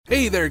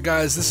Hey there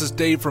guys, this is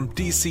Dave from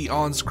DC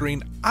On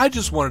Screen. I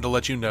just wanted to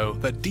let you know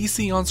that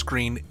DC On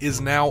Screen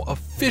is now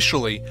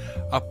officially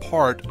a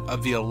part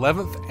of the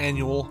 11th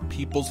Annual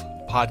People's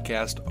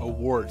Podcast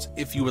Awards.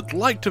 If you would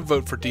like to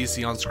vote for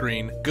DC On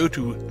Screen, go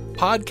to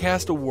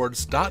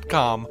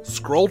podcastawards.com,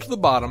 scroll to the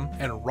bottom,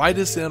 and write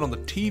us in on the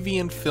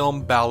TV and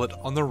film ballot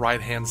on the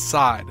right-hand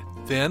side.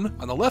 Then,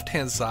 on the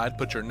left-hand side,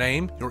 put your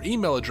name, your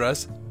email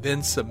address,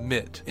 then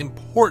submit.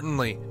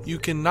 Importantly, you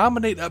can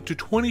nominate up to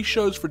 20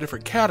 shows for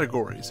different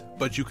categories,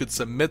 but you could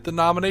submit the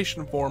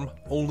nomination form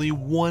only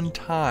one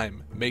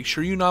time. Make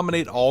sure you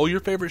nominate all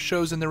your favorite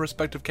shows in their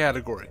respective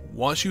category.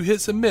 Once you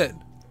hit submit,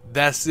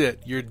 that's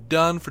it. You're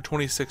done for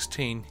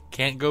 2016.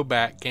 Can't go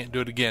back, can't do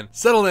it again.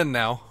 Settle in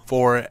now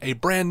for a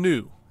brand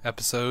new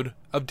episode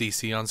of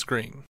DC On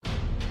Screen.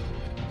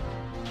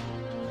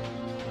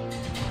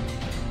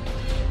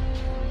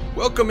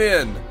 Welcome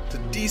in to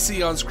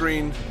DC On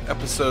Screen,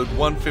 episode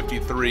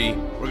 153.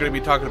 We're going to be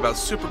talking about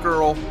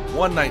Supergirl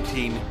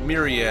 1x19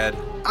 Myriad.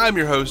 I'm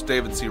your host,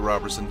 David C.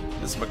 Robertson.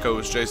 This is my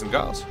co-host, Jason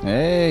Goss.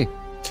 Hey.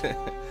 I'm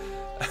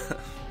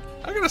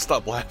going to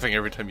stop laughing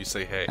every time you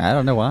say hey. I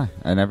don't know why.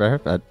 I never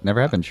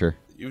have been sure.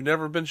 You've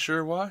never been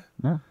sure why?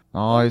 No.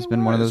 Always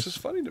been one of those It's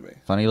just funny to me.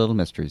 Funny little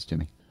mysteries to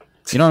me.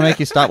 You know what make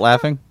you stop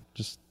laughing?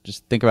 Just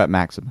think about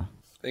Maxima.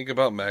 Think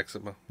about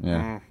Maxima.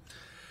 Yeah.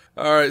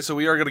 Alright, so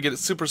we are going to get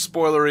super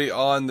spoilery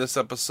on this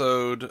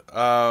episode.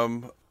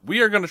 We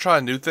are going to try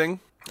a new thing.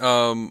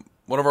 One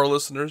of our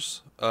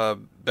listeners,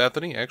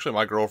 Bethany, actually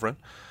my girlfriend,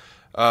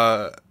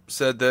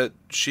 said that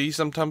she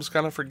sometimes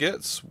kind of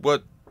forgets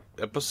what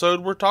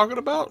episode we're talking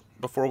about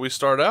before we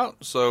start out.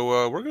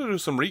 So we're going to do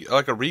some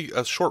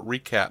a short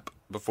recap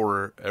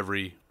before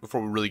we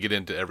really get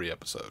into every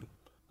episode.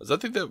 Because I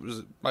think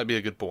might be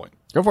a good point.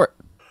 Go for it.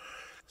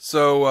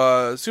 So,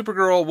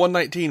 Supergirl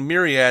 1x19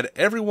 Myriad,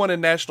 everyone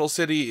in National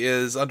City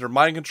is under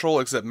mind control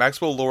except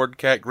Maxwell Lord,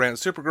 Cat Grant,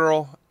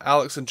 Supergirl.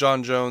 Alex and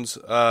John Jones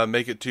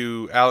make it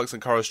to Alex and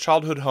Kara's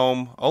childhood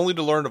home, only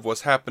to learn of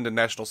what's happened in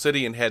National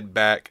City and head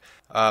back.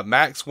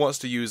 Max wants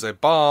to use a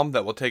bomb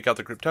that will take out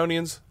the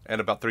Kryptonians and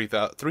about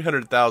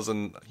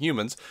 300,000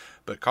 humans,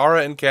 but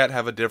Kara and Cat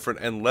have a different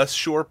and less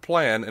sure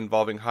plan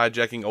involving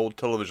hijacking old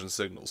television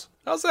signals.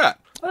 How's that?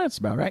 That's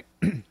about right.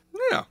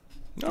 Yeah.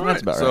 All right.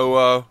 That's about right.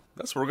 So,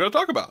 that's what we're going to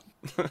talk about.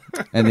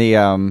 And they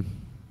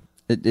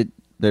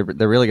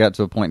really got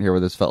to a point here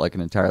where this felt like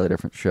an entirely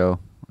different show.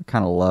 I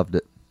kind of loved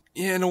it.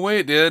 Yeah, in a way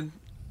it did.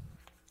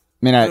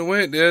 In a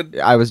way it did.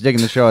 I was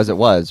digging the show as it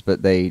was,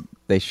 but they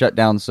shut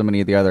down so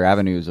many of the other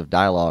avenues of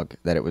dialogue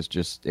that it was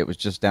just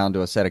down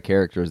to a set of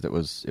characters that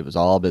was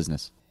all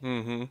business.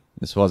 Mm-hmm.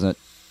 This wasn't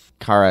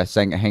Kara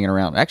hanging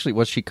around. Actually,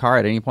 was she Kara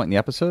at any point in the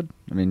episode?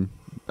 I mean,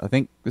 I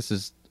think this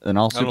is an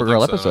all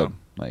Supergirl episode.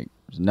 Like,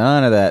 there's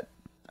none of that.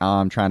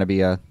 I'm trying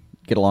to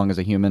get along as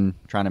a human,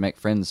 trying to make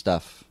friends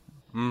stuff.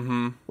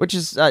 Mm-hmm. Which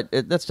is,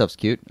 that stuff's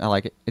cute. I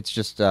like it. It's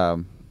just,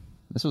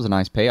 this was a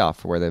nice payoff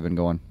for where they've been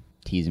going,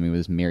 teasing me with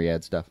this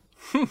Myriad stuff.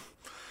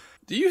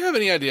 Do you have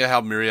any idea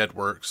how Myriad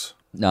works?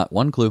 Not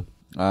one clue.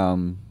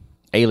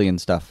 Alien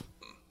stuff.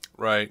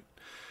 Right.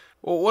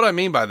 Well, what I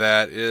mean by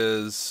that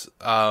is,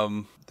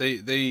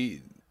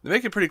 they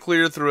make it pretty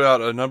clear throughout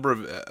a number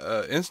of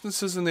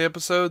instances in the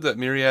episode that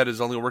Myriad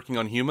is only working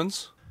on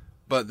humans.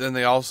 But then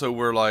they also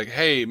were like,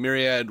 hey,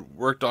 Myriad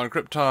worked on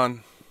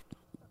Kryptonians.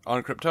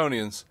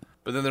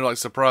 But then they're like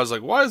surprised,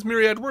 like, why is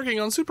Myriad working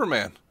on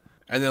Superman?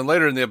 And then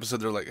later in the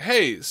episode, they're like,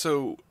 hey,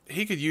 so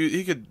he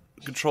could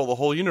control the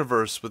whole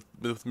universe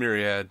with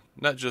Myriad,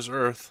 not just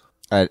Earth.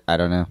 I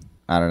don't know.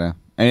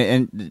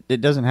 And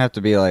it doesn't have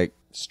to be like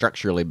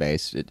structurally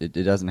based. It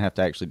doesn't have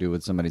to actually do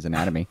with somebody's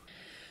anatomy.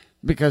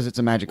 Because it's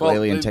a magical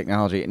alien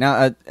technology.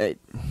 Now,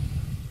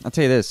 I'll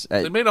tell you this.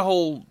 They made a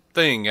whole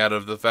thing out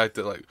of the fact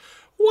that, like,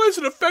 why is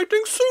it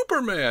affecting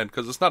Superman?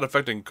 Because it's not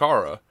affecting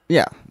Kara.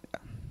 Yeah.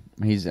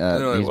 He's been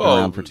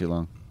around for too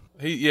long.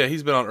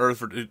 He's been on Earth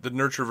for the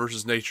nurture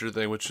versus nature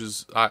thing, which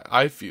is,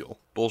 I feel,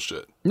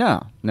 bullshit.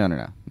 No.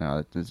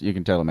 You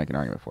can totally make an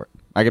argument for it.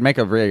 I could make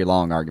a very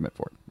long argument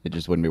for it. It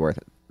just wouldn't be worth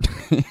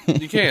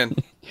it. You can.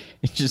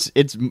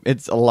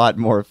 It's a lot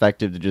more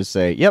effective to just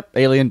say, yep,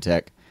 alien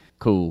tech.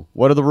 Cool.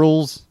 What are the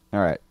rules?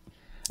 All right.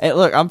 Hey,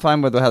 look, I'm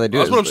fine with how they do it.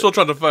 That's what I'm still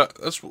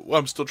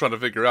trying to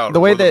figure out. The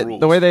way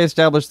they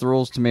established the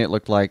rules, to me, it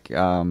looked like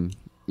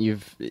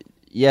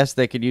yes,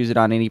 they could use it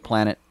on any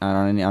planet,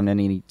 on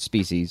any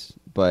species,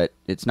 but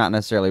it's not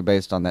necessarily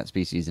based on that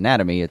species'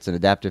 anatomy. It's an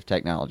adaptive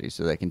technology,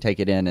 so they can take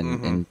it in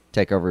and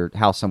take over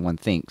how someone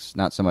thinks,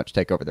 not so much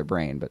take over their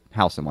brain, but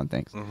how someone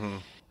thinks.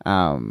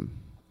 Mm-hmm.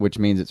 Which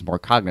means it's more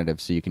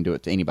cognitive, so you can do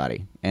it to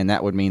anybody. And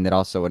that would mean that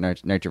also a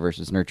nature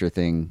versus nurture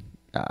thing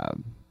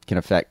can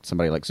affect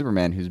somebody like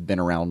Superman, who's been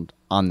around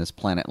on this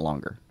planet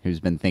longer, who's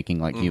been thinking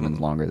like humans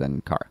longer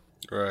than Kara.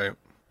 Right.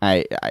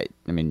 I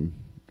mean,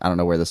 I don't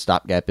know where the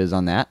stopgap is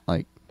on that.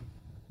 Like,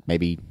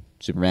 maybe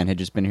Superman had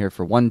just been here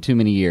for one too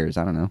many years.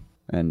 I don't know.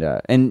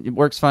 And it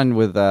works fine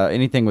with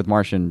anything with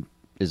Martian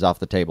is off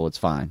the table. It's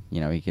fine. You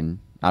know, he can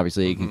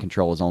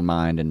control his own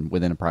mind, and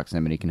within a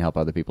proximity can help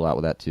other people out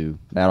with that too.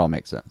 That all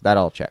makes sense. That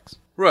all checks.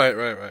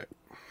 Right.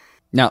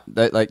 Now,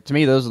 like to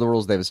me, those are the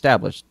rules they've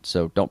established,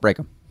 so don't break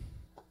them.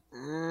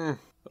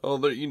 Oh,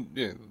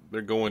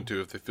 they're going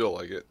to if they feel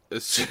like it.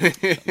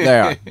 They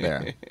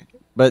are.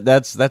 But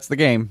that's the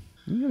game.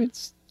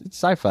 It's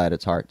sci-fi at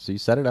its heart, so you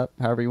set it up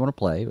however you want to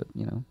play, but,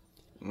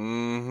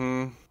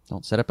 don't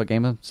set up a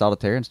game of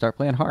solitaire and start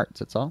playing hearts.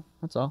 That's all.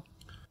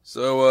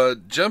 So,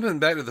 jumping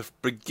back to the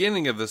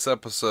beginning of this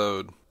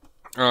episode,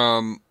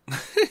 Nod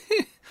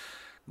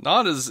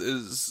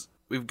is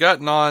we've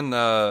got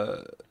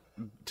Non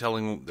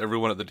telling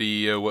everyone at the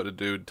DEO what to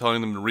do,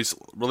 telling them to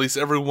release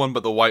everyone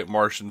but the White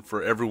Martian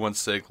for everyone's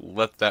sake.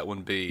 Let that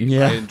one be.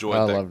 Yeah, I enjoyed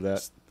that. I love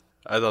that.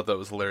 I thought that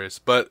was hilarious.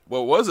 But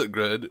what wasn't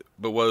good,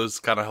 but what was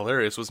kind of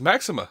hilarious, was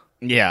Maxima.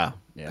 Yeah.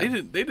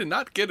 They did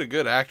not get a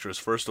good actress,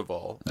 first of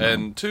all,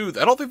 and two,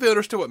 I don't think they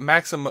understood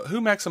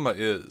who Maxima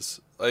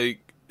is.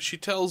 Like, she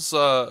tells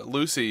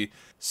Lucy,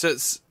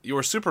 since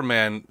you're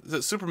Superman,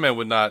 that Superman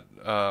would not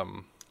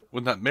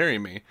marry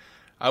me,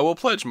 I will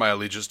pledge my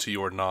allegiance to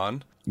your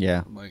Non.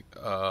 Yeah. I'm like,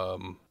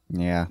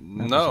 yeah.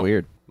 No.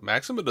 Weird.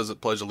 Maxima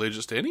doesn't pledge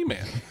allegiance to any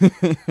man.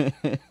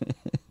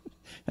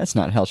 That's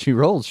not how she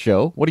rolls,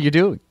 Show. What are you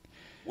doing?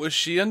 Was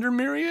she under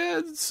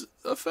Myriad's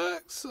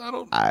effects?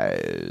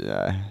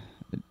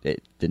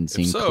 It didn't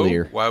seem if so,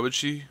 clear. Why would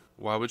she,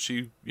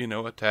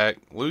 attack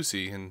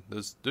Lucy and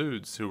those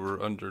dudes who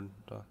were under...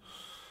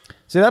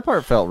 See, that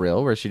part felt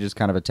real, where she just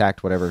kind of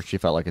attacked whatever she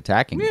felt like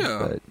attacking.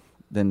 Yeah. But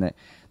then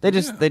they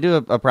do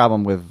a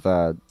problem with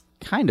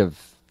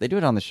they do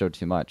it on the show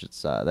too much.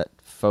 It's that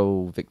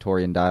faux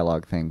Victorian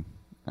dialogue thing.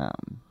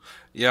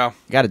 Yeah.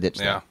 Gotta ditch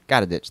that.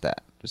 Gotta ditch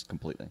that. Just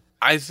completely.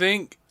 I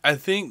think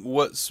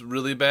what's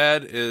really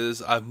bad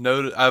is I've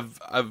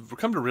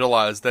come to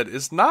realize that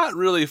it's not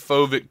really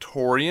faux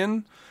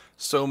Victorian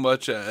so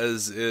much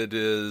as it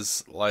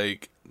is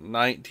like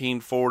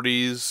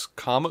 1940s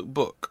comic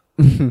book.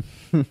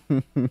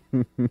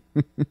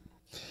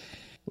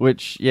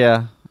 Which,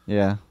 yeah.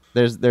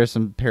 There's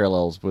some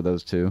parallels with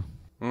those two.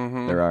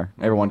 Mm-hmm. There are.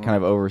 Everyone kind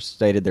of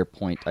overstated their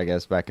point, I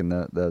guess, back in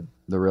the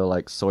real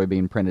like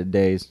soybean printed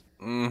days.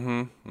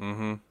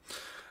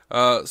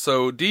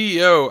 So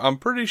DEO, I'm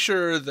pretty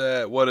sure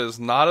that what is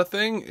not a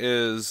thing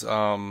is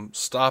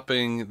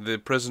stopping the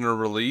prisoner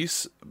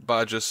release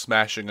by just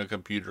smashing a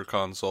computer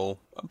console.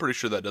 I'm pretty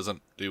sure that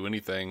doesn't do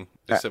anything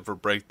except for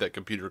break that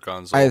computer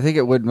console. I think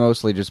it would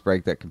mostly just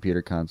break that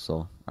computer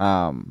console.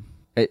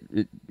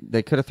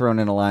 They could have thrown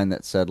in a line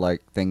that said,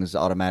 like, things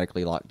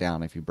automatically lock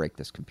down if you break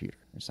this computer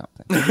or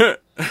something.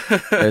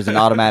 There's an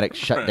automatic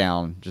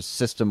shutdown, just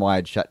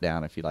system-wide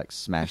shutdown if you, like,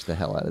 smash the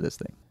hell out of this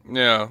thing.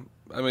 Yeah.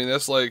 I mean,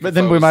 that's like, but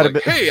then we might have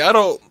been... hey, I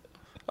don't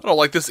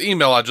like this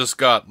email I just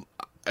got,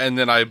 and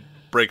then I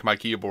break my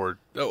keyboard.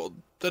 Oh,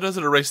 that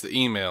doesn't erase the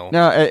email.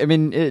 No, I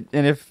mean,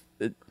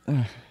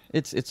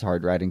 it's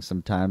hard writing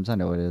sometimes. I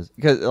know it is,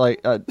 because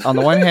like on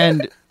the one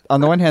hand,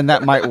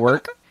 that might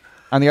work.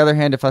 On the other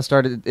hand, if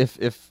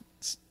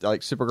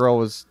like Supergirl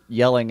was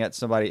yelling at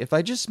somebody, if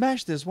I just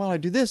smash this while I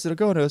do this, it'll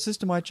go into a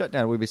system-wide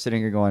shutdown. We'd be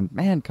sitting here going,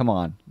 man, come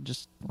on,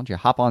 just why don't you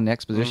hop on the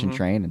exposition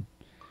train and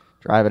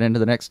drive it into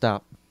the next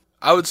stop.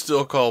 I would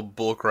still call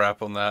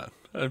bullcrap on that.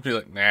 I'd be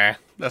like, nah,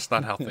 that's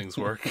not how things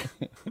work.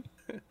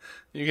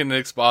 You can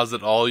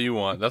exposit all you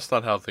want. That's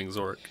not how things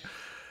work.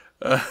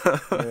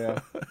 Yeah.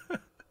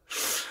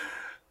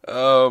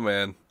 Oh,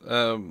 man.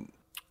 I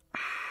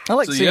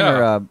like seeing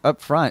her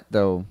up front,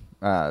 though.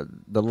 The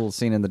little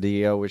scene in the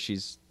DEO where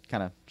she's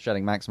kind of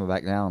shutting Maxima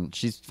back down.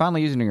 She's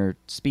finally using her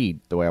speed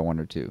the way I want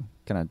her to.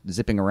 Kind of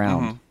zipping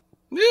around.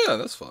 Mm-hmm. Yeah,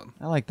 that's fun.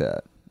 I like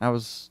that. I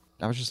was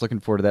just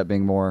looking forward to that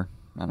being more,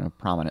 I don't know,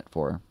 prominent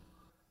for her.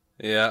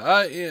 Yeah,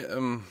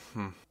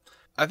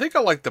 I think I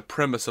like the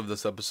premise of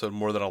this episode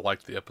more than I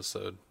liked the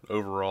episode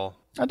overall.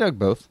 I dug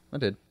both. I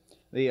did.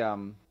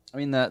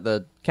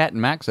 The Cat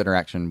and Max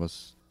interaction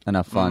was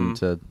enough fun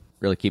to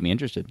really keep me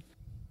interested.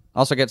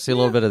 Also get to see a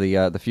little bit of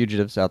the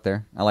fugitives out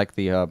there. I like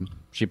the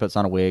she puts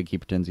on a wig, he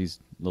pretends he's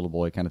a little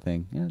boy kind of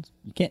thing. Yeah,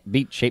 you can't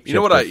beat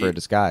shapeshifter for a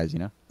disguise, you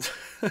know?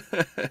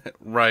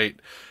 Right.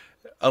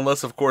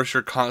 Unless, of course,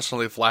 you're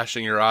constantly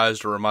flashing your eyes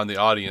to remind the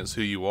audience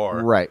who you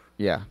are. Right,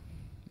 yeah.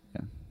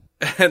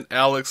 And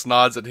Alex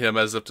nods at him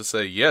as if to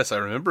say, yes, I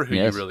remember who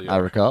you really are. I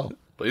recall.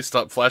 Please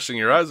stop flashing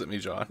your eyes at me,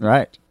 John.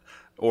 Right.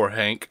 Or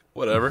Hank,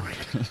 whatever.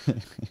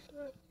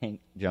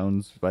 Hank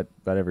Jones,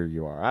 whatever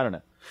you are. I don't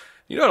know.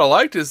 You know what I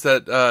liked is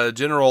that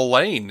General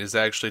Lane is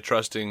actually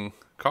trusting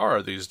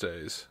Kara these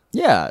days.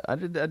 Yeah, I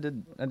did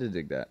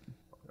dig that.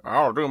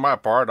 I'll do my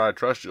part. I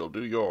trust you'll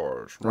do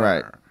yours.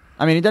 Right.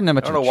 I mean, he doesn't have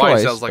much of a choice. I don't know why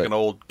he sounds like an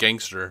old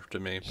gangster to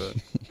me, but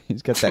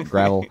he's got that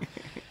gravel.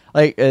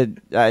 Like,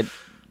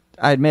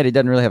 I admit he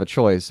doesn't really have a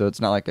choice, so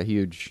it's not like a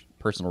huge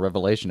personal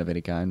revelation of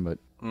any kind, but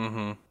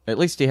at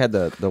least he had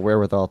the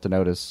wherewithal to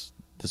notice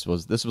this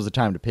was the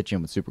time to pitch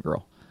in with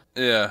Supergirl.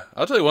 Yeah.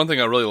 I'll tell you one thing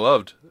I really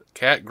loved.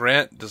 Cat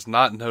Grant does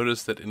not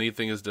notice that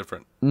anything is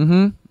different.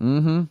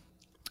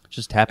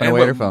 Just tapping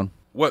away at her phone.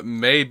 What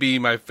may be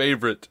my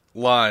favorite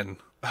line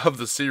of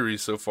the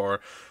series so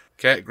far,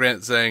 Cat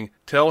Grant saying,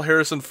 "Tell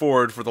Harrison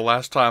Ford for the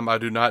last time I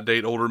do not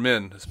date older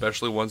men,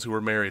 especially ones who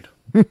are married."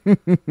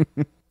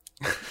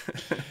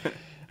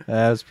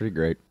 That was pretty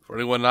great. For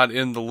anyone not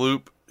in the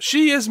loop,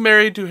 she is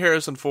married to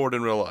Harrison Ford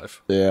in real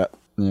life. Yeah.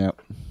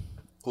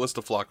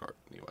 Callista Flockhart,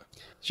 anyway.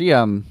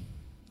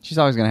 She's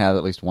always going to have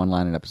at least one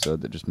line in an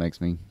episode that just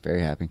makes me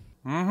very happy.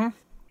 Mm-hmm.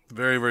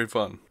 Very, very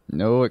fun.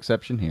 No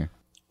exception here.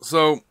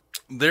 So,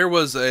 there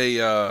was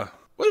a...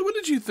 What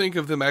did you think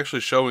of them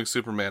actually showing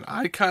Superman?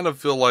 I kind of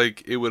feel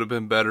like it would have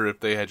been better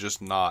if they had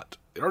just not.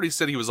 It already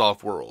said he was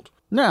off-world.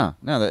 No.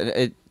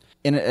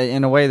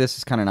 In a way, this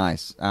is kind of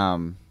nice.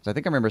 So I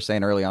think I remember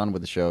saying early on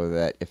with the show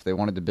that if they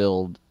wanted to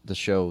build the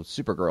show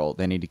Supergirl,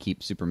 they need to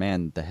keep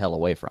Superman the hell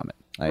away from it.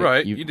 Like,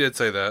 right, you did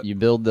say that. You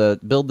build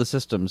the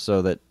system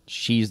so that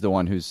she's the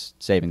one who's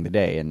saving the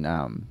day, and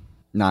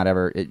not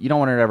ever. You don't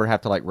want her to ever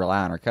have to like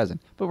rely on her cousin.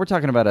 But we're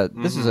talking about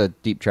this is a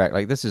deep track.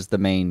 Like this is the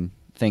main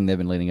thing they've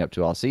been leading up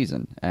to all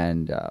season,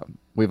 and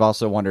we've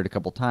also wondered a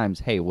couple times,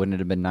 hey, wouldn't it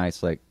have been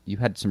nice, like, you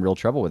had some real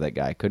trouble with that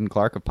guy, couldn't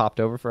Clark have popped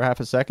over for half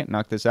a second,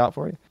 knocked this out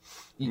for you?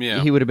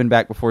 Yeah. He would have been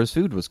back before his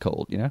food was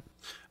cold, you know?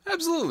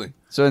 Absolutely.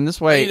 So in this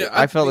way,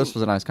 I felt this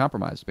was a nice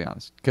compromise, to be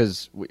honest,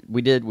 because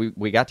we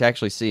got to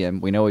actually see him.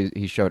 We know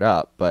he showed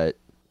up, but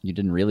you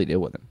didn't really deal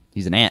with him.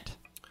 He's an ant.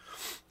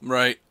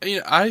 Right.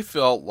 I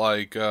felt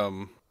like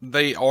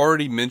they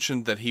already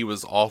mentioned that he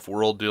was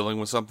off-world dealing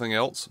with something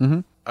else.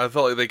 Mm-hmm. I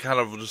felt like they kind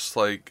of just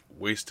like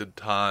wasted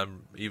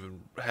time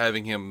even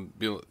having him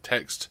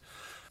text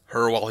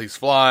her while he's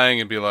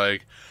flying and be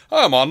like,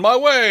 I'm on my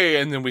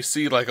way. And then we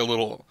see like a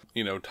little,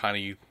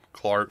 tiny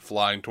Clark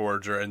flying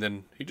towards her. And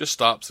then he just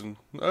stops and,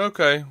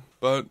 okay.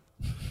 But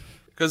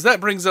because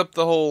that brings up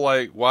the whole,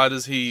 like, why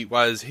is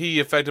he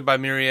affected by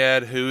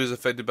Myriad? Who is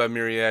affected by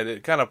Myriad?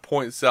 It kind of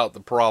points out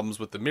the problems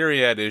with the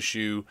Myriad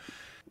issue.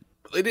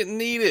 They didn't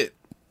need it.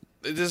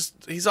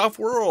 He's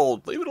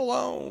off-world. Leave it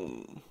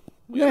alone.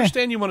 We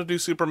understand you want to do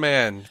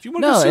Superman. If you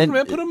want to do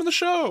Superman, put him in the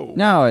show.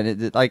 No, let me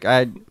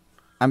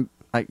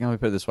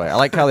put it this way. I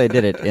like how they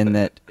did it in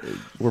that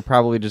we're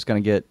probably just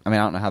going to get... I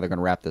don't know how they're going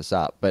to wrap this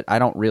up, but I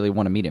don't really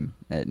want to meet him,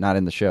 not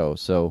in the show.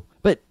 So,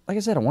 but like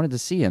I said, I wanted to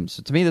see him.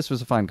 So to me, this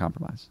was a fine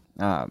compromise.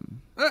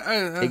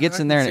 It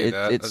gets in there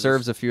and it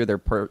serves a few of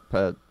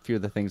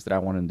the things that I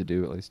wanted them to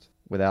do, at least,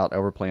 without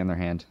overplaying their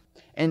hand.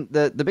 And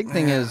the big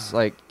thing is,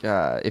 like,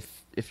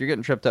 if you're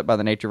getting tripped up by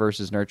the nature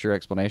versus nurture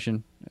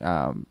explanation,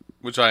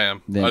 which I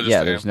am, then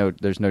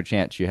there's no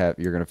chance you're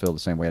going to feel the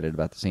same way I did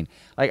about the scene.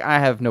 Like, I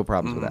have no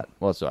problems with that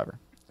whatsoever.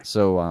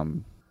 So,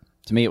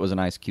 to me, it was a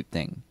nice, cute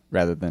thing,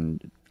 rather than,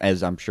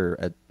 as I'm sure,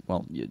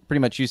 pretty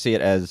much you see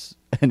it as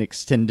an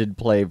extended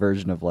play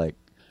version of, like,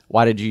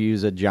 why did you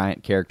use a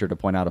giant character to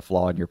point out a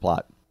flaw in your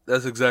plot?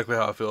 That's exactly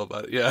how I feel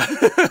about it. Yeah.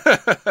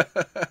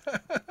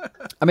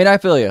 I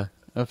feel you.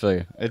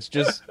 It's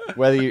just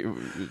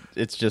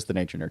it's just the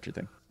nature nurture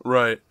thing.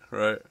 Right.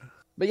 But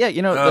yeah,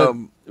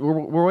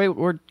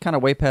 we're kind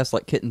of way past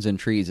like kittens and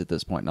trees at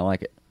this point, and I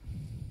like it.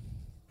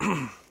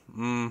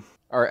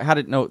 Or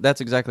that's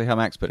exactly how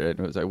Max put it.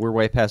 It was like, we're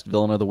way past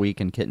villain of the week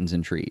and kittens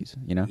and trees,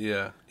 you know?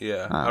 Yeah.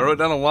 I wrote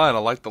down a line. I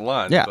like the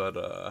line, but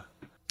that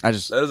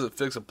doesn't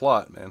fix a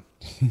plot, man.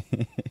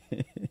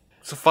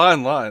 It's a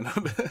fine line.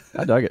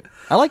 I dug it.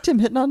 I liked him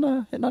hitting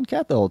on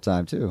Kat the whole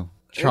time too.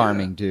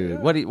 Charming dude. Yeah.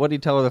 What did he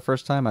tell her the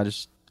first time? I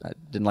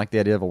didn't like the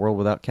idea of a world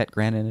without Kat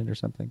Grant in it or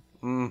something.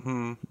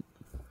 Mm-hmm.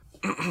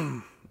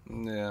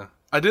 Yeah,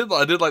 I did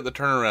like the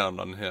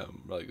turnaround on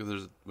him. Like,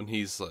 when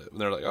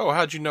they're like, "Oh,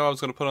 how'd you know I was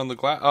going to put on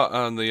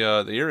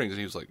the earrings?" And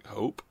he was like,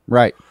 "Hope."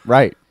 Right.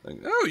 Like,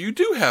 oh, you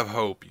do have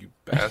hope, you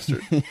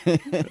bastard.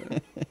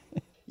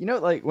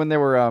 Like when they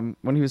were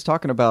when he was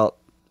talking about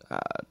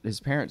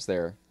his parents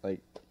there, like,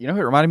 who it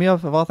reminded me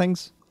of all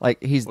things?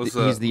 Like, he's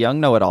the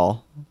young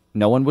know-it-all.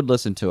 No one would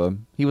listen to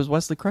him. He was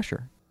Wesley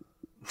Crusher.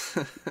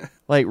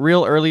 Like,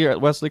 real early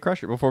Wesley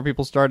Crusher, before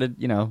people started,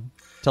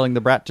 telling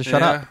the brat to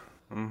shut up.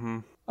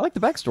 Mm-hmm. I like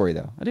the backstory,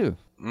 though. I do.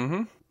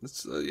 Mm-hmm.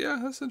 That's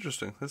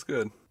interesting. That's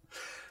good.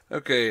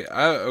 Okay.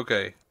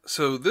 Okay.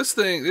 So this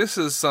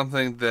is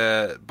something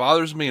that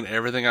bothers me in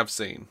everything I've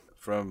seen.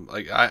 From,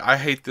 like, I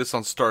hate this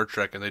on Star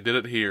Trek, and they did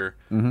it here.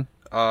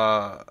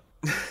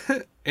 Mm-hmm.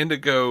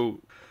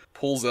 Indigo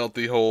pulls out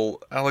the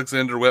whole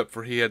Alexander wept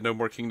for he had no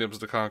more kingdoms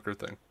to conquer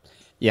thing.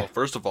 Yeah. Well,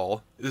 first of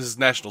all, this is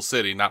National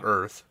City, not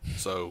Earth,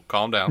 so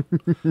calm down.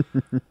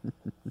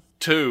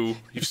 2,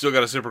 you've still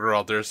got a Supergirl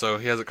out there, so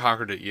he hasn't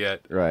conquered it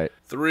yet. Right.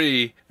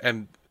 3,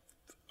 and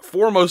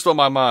foremost on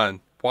my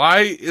mind,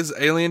 why is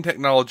alien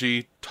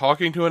technology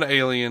talking to an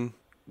alien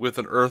with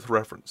an Earth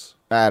reference?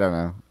 I don't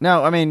know.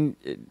 No,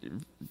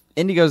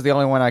 Indigo's the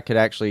only one I could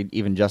actually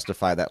even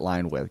justify that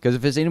line with. Because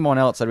if it's anyone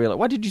else, I'd be like,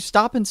 what, did you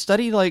stop and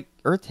study, like,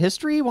 Earth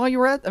history while you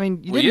were at... you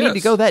didn't need to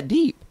go that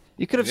deep.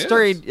 You could have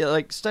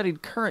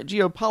studied current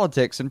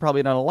geopolitics and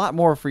probably done a lot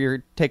more for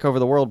your take over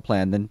the world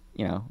plan than,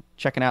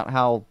 checking out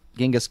how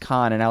Genghis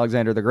Khan and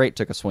Alexander the Great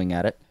took a swing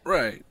at it.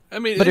 Right.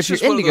 But if you're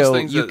Indigo,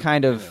 you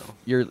kind of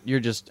you're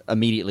just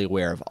immediately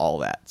aware of all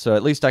that. So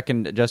at least I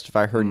can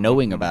justify her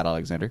knowing about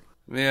Alexander.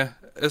 Yeah,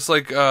 it's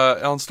like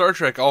on Star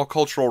Trek, all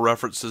cultural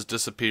references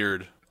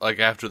disappeared. Like,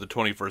 after the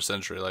 21st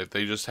century, like,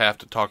 they just have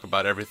to talk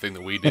about everything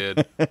that we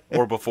did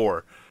or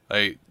before.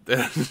 Like,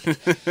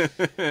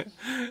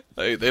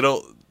 like they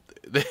don't.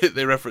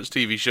 They reference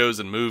TV shows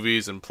and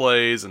movies and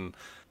plays and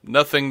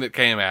nothing that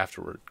came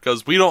afterward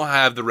because we don't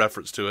have the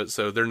reference to it,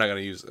 so they're not going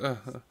to use it.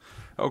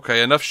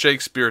 Okay, enough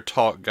Shakespeare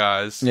talk,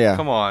 guys. Yeah,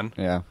 come on.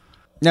 Yeah.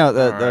 No,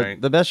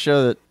 Right. the best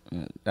show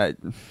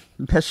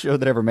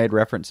that ever made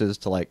references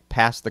to like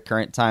past the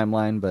current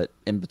timeline, but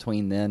in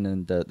between then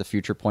and the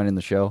future point in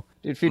the show.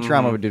 Dude,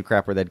 Futurama would do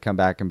crap where they'd come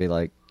back and be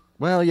like,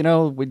 well, you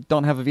know, we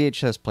don't have a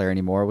VHS player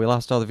anymore. We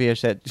lost all the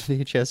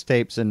VHS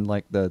tapes in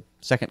like the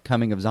second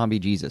coming of Zombie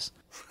Jesus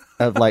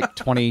of like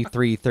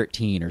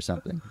 2313 or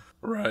something.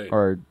 Right.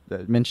 Or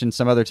mention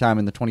some other time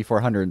in the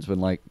 2400s when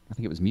like, I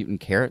think it was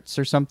mutant carrots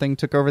or something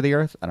took over the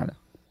earth. I don't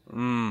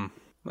know.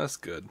 That's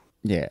good.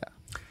 Yeah.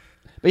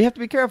 But you have to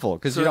be careful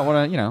because you don't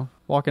want to, you know,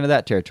 walk into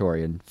that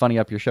territory and funny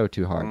up your show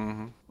too hard.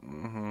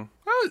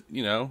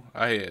 You know,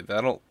 I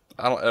don't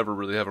ever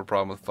really have a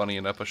problem with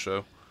funnying up a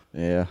show.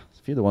 Yeah.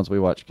 A few of the ones we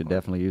watch could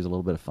definitely use a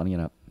little bit of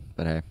funnying up.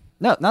 But hey.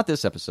 No, not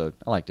this episode.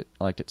 I liked it.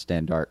 I liked it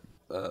stand dark.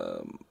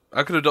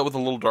 I could have dealt with a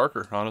little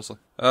darker, honestly.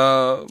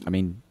 I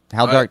mean,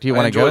 how dark do you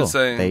want to go?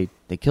 Saying,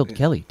 they killed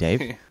Kelly,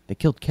 Dave. They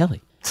killed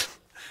Kelly.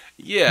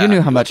 Yeah. You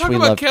knew how much we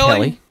loved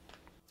Kelly.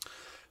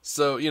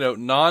 So, you know,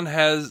 Non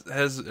has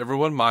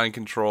everyone mind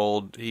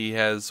controlled. He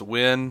has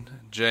Wynn,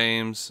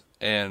 James,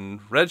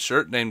 and Red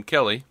Shirt named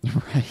Kelly.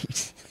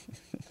 Right.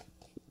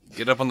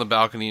 Get up on the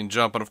balcony and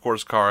jump, and of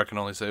course Kara can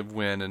only save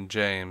Wynn and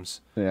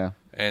James. Yeah.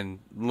 And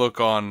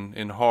look on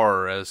in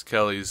horror as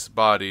Kelly's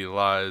body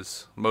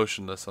lies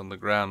motionless on the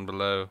ground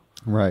below.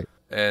 Right.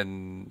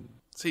 And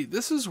see,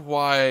 this is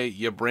why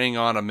you bring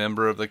on a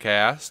member of the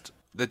cast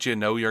that you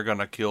know you're going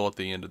to kill at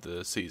the end of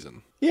the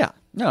season. Yeah.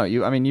 No,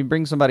 you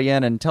bring somebody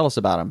in and tell us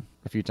about them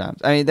a few times.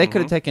 I mean, they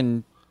could have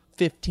taken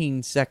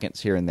 15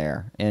 seconds here and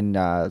there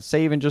and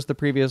say even just the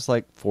previous,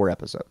 like, 4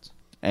 episodes.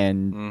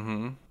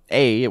 And,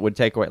 it would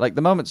take away... Like,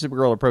 the moment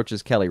Supergirl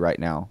approaches Kelly right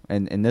now,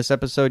 and in this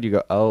episode, you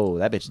go, oh,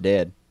 that bitch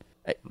dead.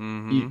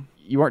 You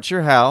weren't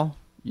sure how,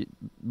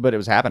 but it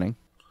was happening.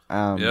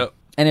 Yep.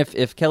 And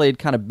if Kelly had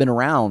kind of been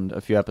around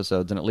a few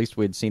episodes and at least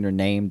we'd seen her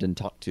named and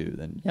talked to,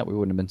 then, yeah, we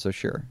wouldn't have been so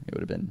sure. It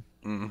would have been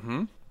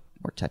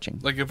more touching.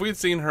 Like, if we'd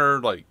seen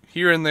her, like,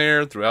 here and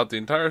there throughout the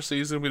entire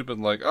season, we'd have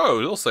been like, oh,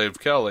 he'll save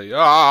Kelly.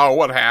 Oh,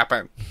 what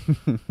happened?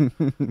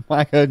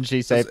 Why couldn't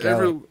she save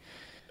Kelly?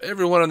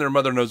 Everyone and their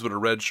mother knows what a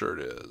red shirt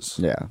is.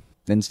 Yeah.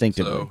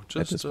 Instinctively, So,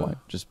 at this point.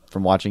 Just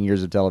from watching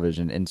years of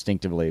television,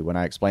 instinctively, when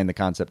I explain the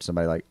concept to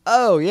somebody like,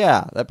 oh,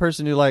 yeah, that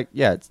person who, like,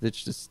 yeah,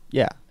 it's just,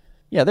 yeah.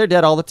 Yeah, they're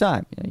dead all the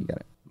time. Yeah, you got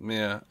it.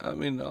 Yeah, I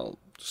mean, I'll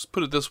just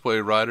put it this way,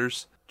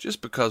 writers.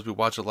 Just because we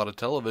watch a lot of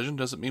television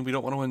doesn't mean we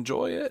don't want to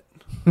enjoy it.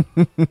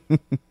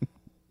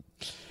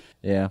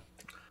 Yeah.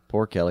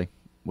 Poor Kelly.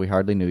 We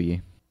hardly knew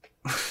you.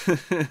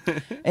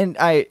 And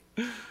I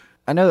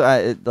know,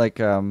 I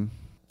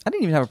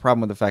didn't even have a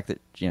problem with the fact that,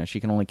 you know,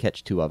 she can only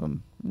catch 2 of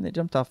them. And they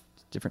jumped off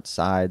different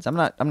sides. I'm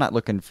not trying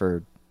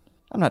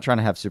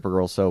to have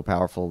Supergirl so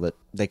powerful that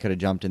they could have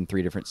jumped in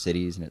 3 different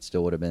cities and it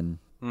still would have been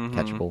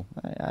catchable.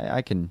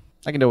 I can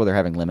deal with her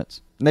having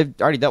limits. And they've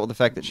already dealt with the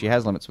fact that she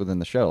has limits within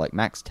the show. Like,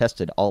 Max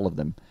tested all of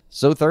them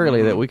so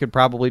thoroughly that we could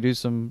probably do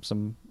some,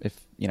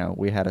 if, you know,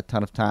 we had a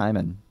ton of time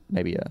and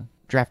maybe a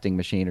drafting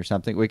machine or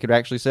something, we could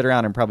actually sit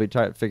around and probably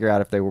try to figure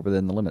out if they were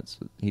within the limits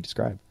that he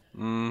described.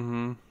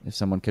 If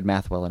someone could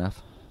math well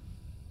enough.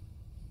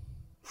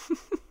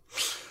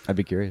 I'd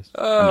be curious.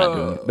 I'm not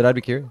doing it, but I'd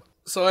be curious.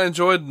 So I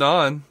enjoyed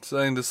Non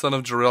saying the son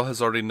of Jor-El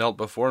has already knelt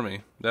before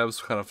me. That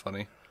was kind of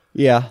funny.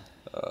 Yeah.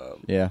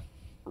 Yeah.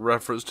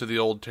 Reference to the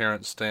old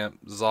Terrence Stamp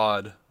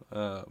Zod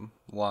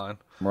line.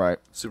 Right.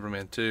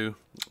 Superman 2.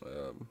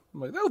 I'm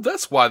like, oh,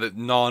 that's why that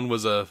Non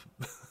was a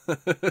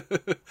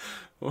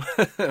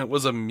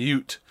was a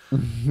mute.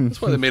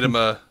 That's why they made him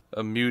a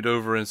mute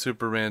over in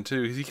Superman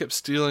 2. He kept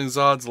stealing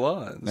Zod's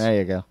lines. There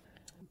you go.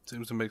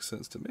 Seems to make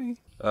sense to me.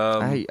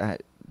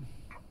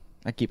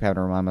 I keep having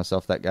to remind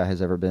myself that guy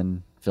has ever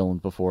been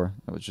filmed before.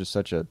 It was just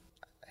such a...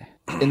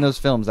 In those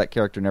films, that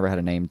character never had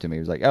a name to me. He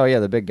was like, oh yeah,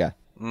 the big guy.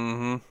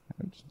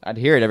 I'd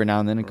hear it every now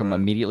and then and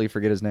immediately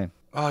forget his name.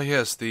 Oh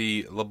yes,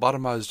 the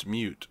lobotomized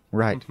mute.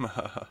 Right.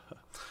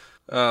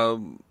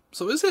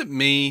 So is it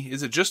me?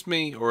 Is it just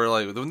me? Or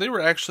like when they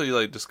were actually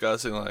like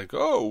discussing like,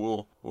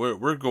 oh, well,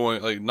 we're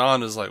going, like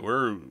Non is like,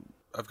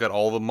 I've got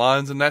all the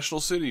minds in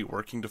National City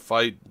working to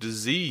fight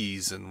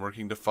disease and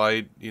working to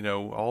fight, you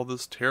know, all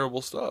this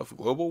terrible stuff,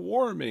 global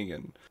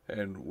warming,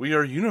 and we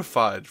are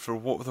unified for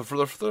the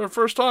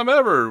first time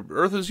ever.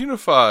 Earth is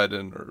unified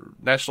and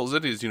National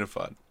City is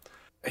unified.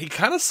 He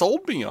kind of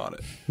sold me on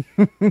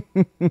it.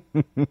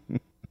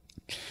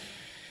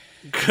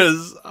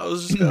 Because I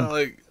was just kind of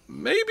like,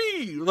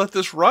 maybe let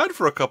this ride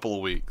for a couple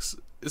of weeks.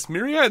 Is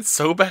Myriad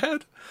so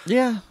bad?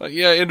 Yeah. Like,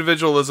 yeah,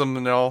 individualism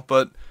and all,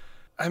 but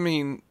I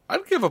mean,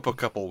 I'd give up a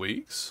couple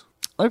weeks.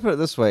 Let me put it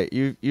this way.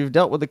 You've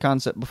dealt with the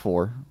concept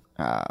before.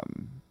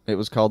 It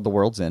was called The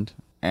World's End.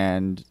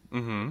 And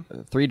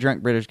 3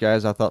 drunk British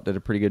guys, I thought, did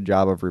a pretty good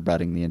job of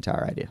rebutting the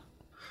entire idea.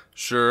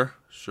 Sure.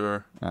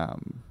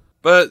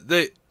 But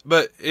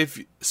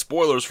if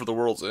spoilers for The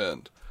World's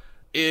End,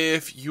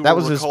 if you That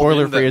were was as recalling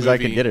spoiler free that as I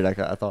movie- could get it.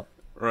 I thought.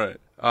 Right.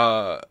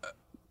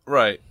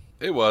 Right.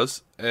 It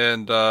was,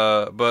 and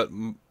but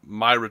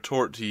my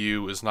retort to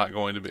you is not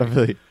going to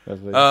be.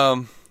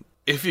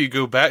 If you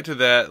go back to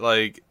that,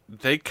 like,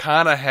 they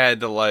kind of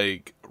had to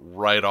like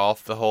write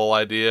off the whole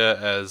idea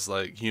as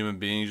like human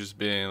beings just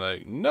being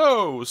like,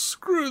 no,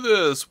 screw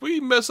this,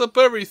 we mess up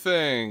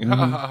everything, ha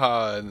ha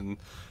ha, and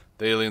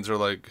the aliens are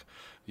like,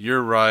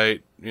 you're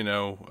right,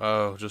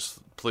 just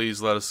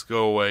please let us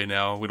go away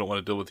now. We don't want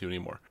to deal with you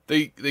anymore.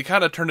 They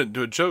kind of turned it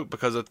into a joke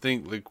because I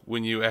think like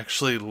when you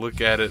actually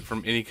look at it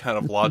from any kind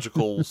of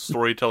logical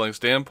storytelling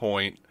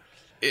standpoint,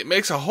 it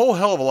makes a whole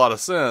hell of a lot of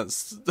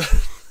sense.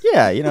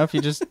 Yeah, if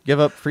you just give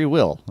up free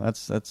will,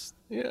 that's all.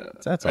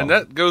 And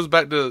that goes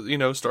back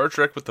to Star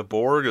Trek with the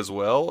Borg as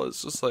well.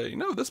 It's just like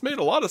this made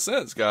a lot of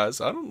sense, guys.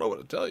 I don't know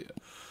what to tell you.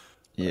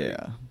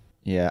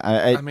 Yeah,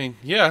 I mean,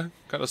 yeah,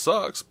 kind of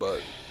sucks,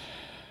 but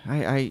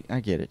I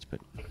get it,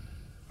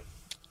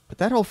 but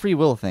that whole free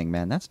will thing,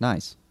 man, that's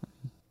nice.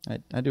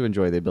 I do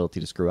enjoy the ability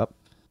to screw up.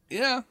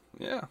 Yeah.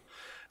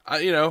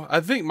 I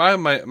think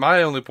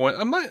my only point.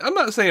 I'm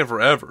not saying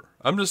forever.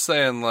 I'm just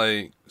saying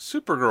like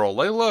Supergirl,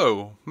 lay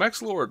low.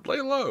 Max Lord,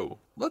 lay low.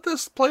 Let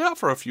this play out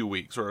for a few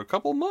weeks or a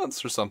couple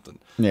months or something.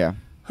 Yeah.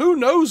 Who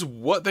knows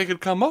what they could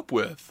come up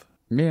with?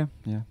 Yeah.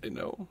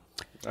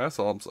 That's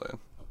all I'm saying.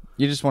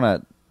 You just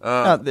want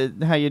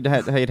to. How you'd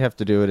have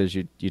to do it is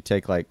you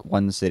take like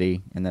one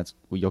city, and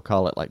you'll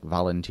call it like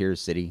Volunteer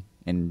City,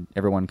 and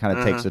everyone kind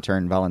of takes a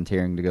turn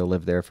volunteering to go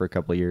live there for a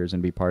couple of years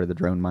and be part of the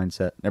drone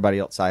mindset. Everybody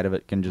outside of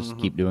it can just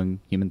keep doing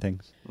human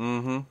things.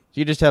 Mm-hmm. So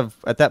you just have,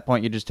 at that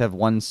point, you just have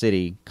one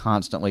city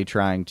constantly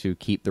trying to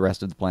keep the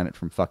rest of the planet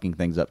from fucking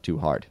things up too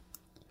hard.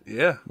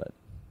 Yeah.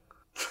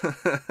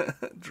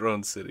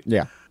 Drone City.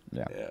 Yeah.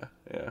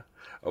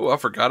 Oh, I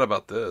forgot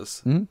about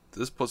this. Mm-hmm.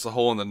 This puts a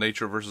hole in the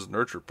nature versus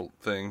nurture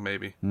thing,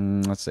 maybe.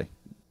 Let's see.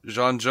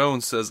 Jean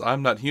Jones says,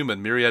 I'm not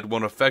human. Myriad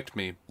won't affect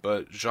me.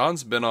 But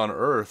Jean's been on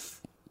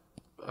Earth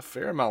a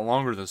fair amount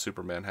longer than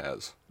Superman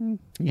has.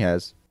 He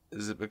has.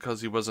 Is it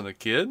because he wasn't a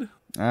kid?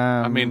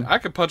 I mean, I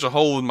could punch a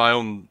hole in my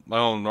own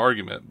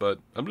argument, but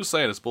I'm just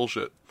saying it's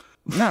bullshit.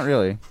 Not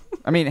really.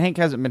 I mean, Hank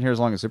hasn't been here as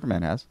long as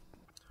Superman has.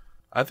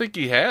 I think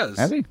he has.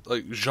 Has he?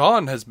 Like,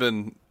 Jean has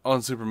been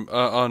on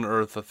on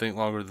Earth, I think,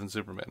 longer than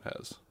Superman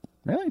has.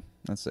 Really?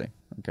 Let's see.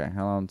 Okay,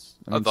 how long?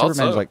 I thought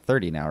Superman's so. like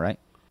 30 now, right?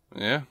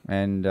 Yeah.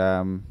 And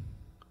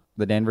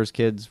the Danvers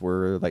kids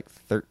were like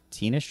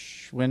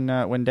 13-ish when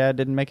Dad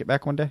didn't make it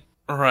back one day.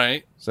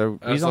 Right. So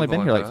he's only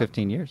been here like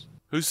 15 years.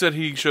 Who said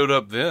he showed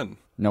up then?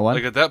 No one.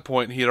 Like at that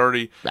point, he had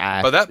already.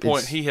 By that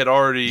point, he had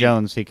already.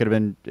 Jones. He could have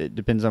been. It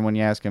depends on when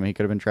you ask him. He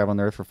could have been traveling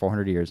the Earth for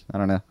 400 years. I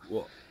don't know.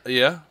 Well,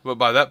 yeah, but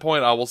by that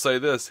point, I will say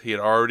this: he had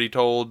already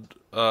told,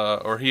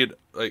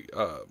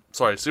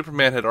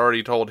 Superman had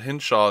already told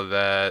Henshaw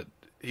that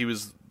he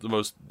was the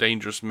most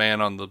dangerous man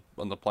on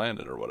the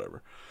planet or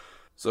whatever.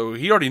 So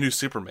he already knew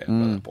Superman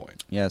by that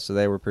point. Yeah, so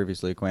they were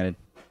previously acquainted.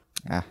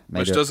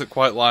 Which doesn't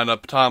quite line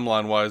up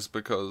timeline-wise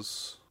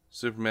because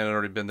Superman had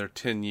already been there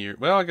 10 years.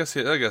 Well, I guess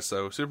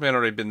so. Superman had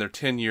already been there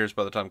 10 years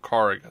by the time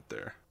Kara got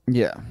there.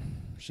 Yeah,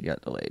 she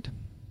got delayed.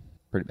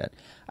 Pretty bad.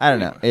 I don't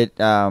know. It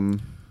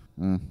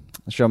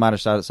the show might have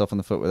shot itself in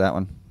the foot with that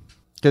one.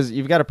 Because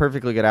you've got to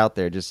perfectly get out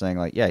there just saying,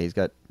 like, yeah, he's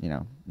got,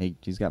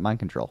 he's got mind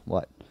control.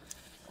 What?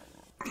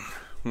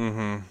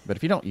 Mm-hmm. But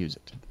if you don't use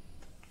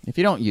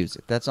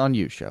it, that's on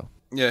you, show.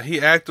 Yeah, he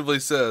actively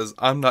says,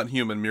 I'm not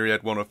human,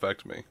 Myriad won't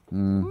affect me.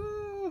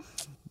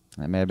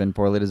 That may have been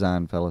poorly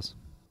designed, fellas.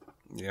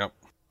 Yep.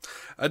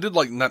 I did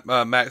like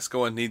Max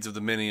going needs of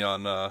the many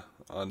on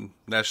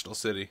National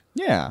City.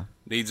 Yeah.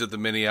 Needs of the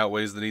many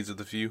outweighs the needs of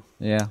the few.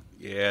 Yeah.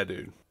 Yeah,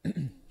 dude.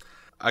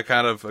 I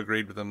kind of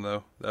agreed with him,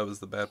 though. That was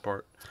the bad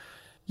part.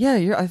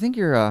 Yeah, I think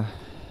you're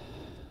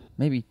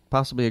maybe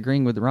possibly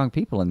agreeing with the wrong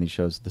people in these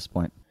shows at this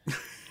point.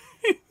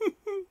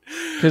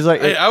 Because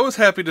I was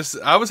happy to see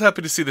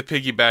the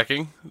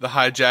piggybacking, the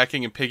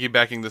hijacking and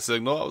piggybacking the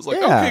signal. I was like,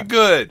 okay,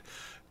 good.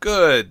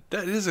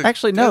 That is an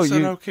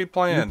okay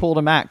plan. You pulled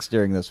a Max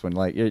during this one.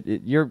 Like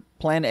your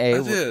plan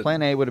A.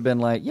 Plan A would have been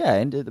like,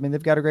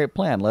 they've got a great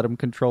plan. Let them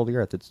control the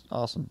Earth. It's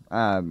awesome.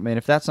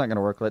 If that's not going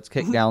to work, let's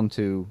kick down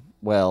to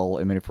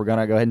if we're going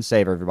to go ahead and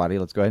save everybody,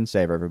 let's go ahead and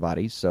save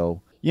everybody.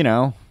 So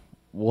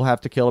we'll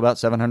have to kill about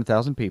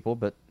 700,000 people,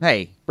 but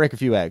hey, break a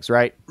few eggs,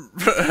 right?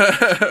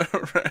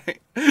 Right.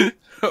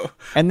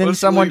 And then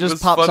someone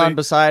just pops on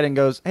beside and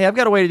goes, hey, I've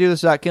got a way to do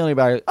this without killing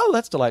anybody. Oh,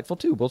 that's delightful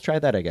too. We'll try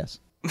that, I guess.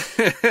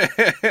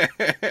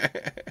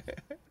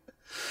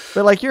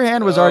 But like your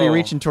hand was already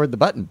reaching toward the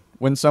button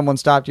when someone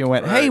stopped you and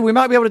went, hey, we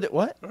might be able to do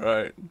what?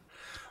 Right.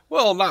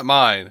 Well, not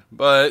mine,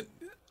 but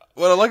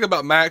what I like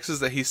about Max is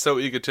that he's so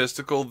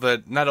egotistical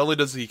that not only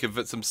does he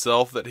convince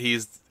himself that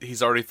he's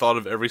already thought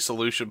of every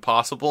solution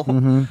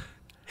possible,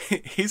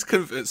 he's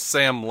convinced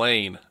Sam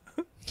Lane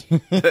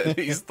that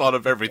he's thought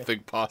of everything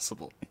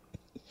possible.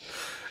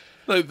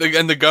 And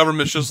the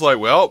government's just like,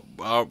 well,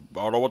 I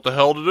don't know what the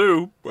hell to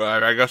do.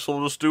 I guess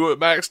we'll just do what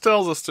Max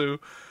tells us to.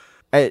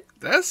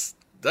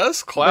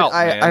 That's clout,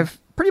 man. I've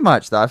Pretty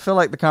much, though. I feel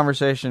like the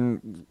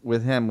conversation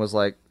with him was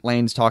like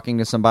Lane's talking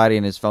to somebody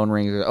and his phone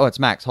rings. Oh, it's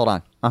Max. Hold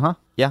on. Uh-huh.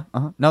 Yeah.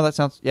 Uh-huh. No, that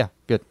sounds... Yeah,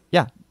 good.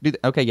 Yeah. Do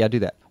that. Okay, yeah, do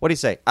that. What do you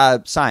say?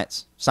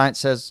 Science. Science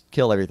says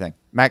kill everything.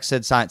 Max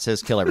said science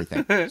says kill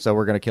everything. So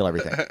we're going to kill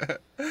everything.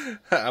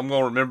 I'm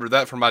going to remember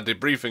that for my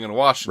debriefing in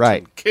Washington.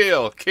 Right.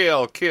 Kill,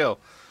 kill, kill.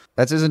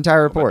 That's his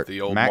entire report. The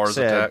old Max Mars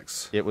said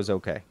attacks. It was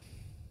okay.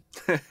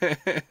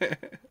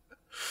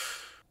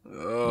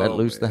 Oh, Let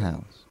loose the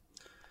hounds.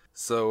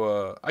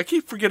 So, I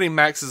keep forgetting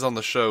Max is on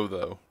the show,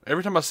 though.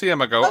 Every time I see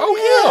him, I go,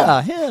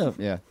 oh, him.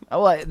 Yeah.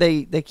 Oh, well,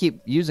 they keep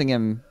using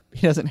him.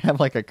 He doesn't have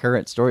like a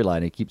current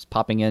storyline. He keeps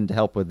popping in to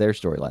help with their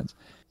storylines.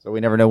 So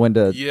we never know when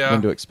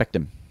to expect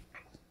him.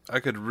 I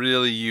could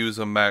really use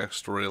a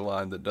Max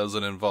storyline that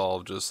doesn't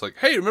involve just like,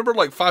 hey, remember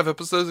like 5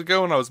 episodes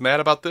ago when I was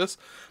mad about this?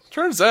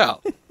 Turns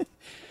out.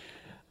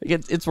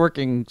 It's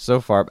working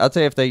so far. I'll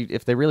tell you,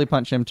 if they really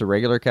punch him to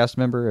regular cast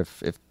member,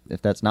 if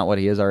that's not what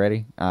he is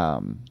already,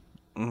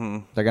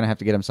 they're gonna have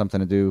to get him something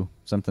to do,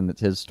 something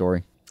that's his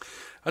story.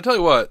 I tell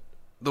you what,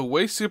 the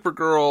way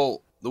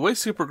Supergirl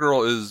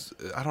is,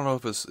 I don't know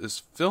if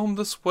it's filmed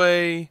this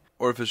way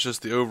or if it's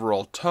just the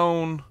overall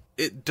tone.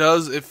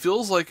 It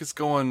feels like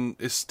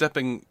it's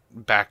stepping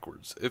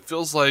backwards. It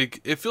feels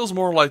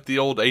more like the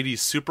old 80s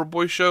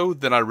Superboy show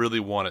than I really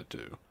want it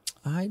to.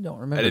 I don't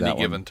remember at that any one.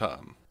 given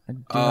time. I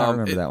do not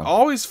remember that one. It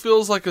always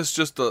feels like it's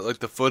just like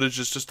the footage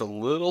is just a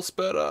little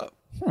sped up.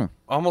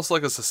 Almost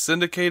like it's a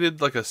syndicated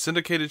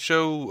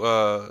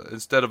show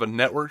instead of a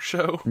network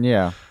show.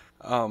 Yeah.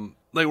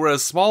 Like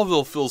whereas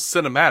Smallville feels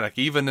cinematic,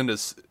 even in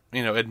its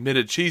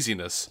admitted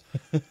cheesiness.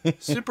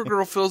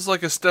 Supergirl feels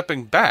like a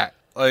stepping back.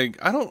 Like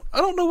I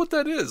don't know what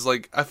that is.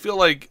 Like I feel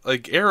like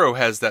Arrow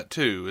has that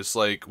too. It's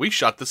like we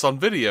shot this on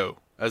video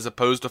as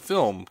opposed to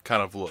film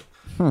kind of look.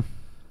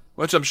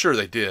 Which I'm sure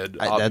they did.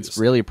 That's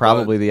really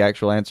probably the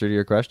actual answer to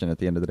your question at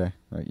the end of the day.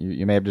 Like,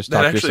 you may have just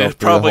talked yourself through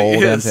the probably whole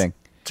damn is. thing.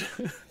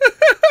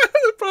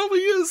 That probably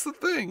is the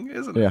thing,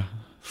 isn't it?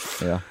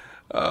 Yeah.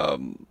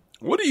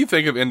 What do you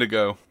think of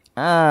Indigo?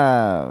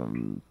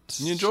 You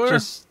enjoy her?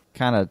 Just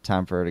kind of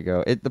time for her to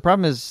go. The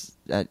problem is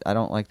I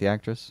don't like the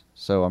actress,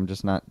 so I'm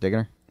just not digging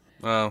her.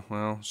 Oh,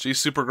 well, she's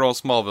Supergirl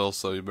in Smallville,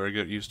 so you better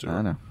get used to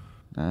her.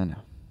 I know.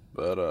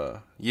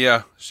 But,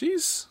 yeah,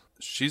 she's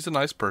a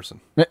nice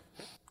person.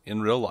 In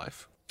real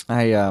life.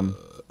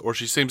 Or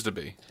she seems to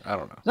be. I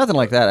don't know. Nothing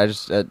like that.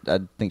 I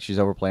think she's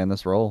overplaying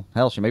this role.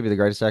 Hell, she may be the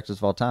greatest actress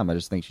of all time. I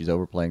just think she's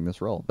overplaying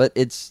this role. But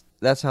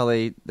that's how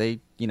they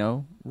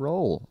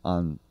roll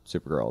on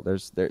Supergirl.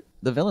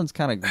 The villains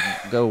kind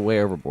of go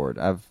way overboard.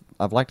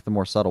 I've liked the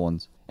more subtle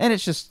ones. And I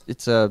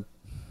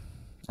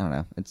don't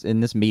know. It's in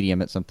this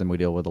medium, it's something we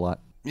deal with a lot.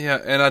 Yeah,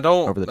 and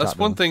that's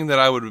one thing that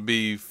I would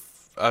be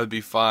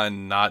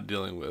fine not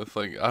dealing with.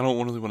 Like, I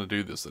don't really want to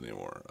do this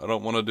anymore. I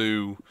don't want to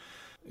do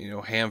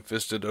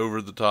ham-fisted,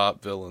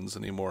 over-the-top villains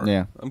anymore.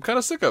 Yeah. I'm kind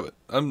of sick of it.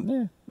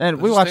 And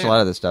we watch a lot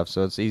of this stuff,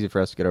 so it's easy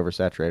for us to get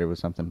oversaturated with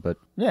something. But,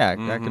 yeah,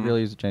 I could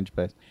really use a change of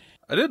pace.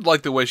 I did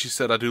like the way she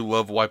said, I do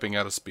love wiping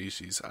out a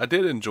species. I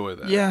did enjoy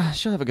that. Yeah,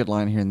 she'll have a good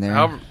line here and there.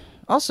 However,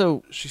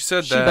 also, she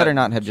said she better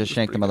not have just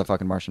shanked the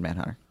motherfucking Martian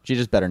Manhunter. She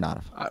just better not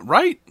have.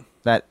 Right?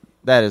 That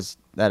is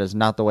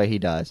not the way he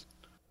dies.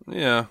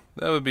 Yeah,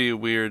 that would be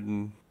weird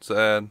and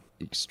sad.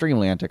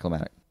 Extremely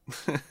anticlimactic.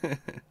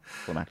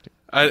 Climactic.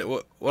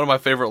 One of my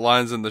favorite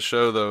lines in the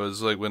show, though,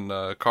 is like when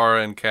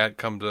Kara and Kat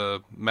come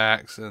to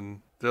Max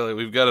and they're like,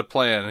 we've got a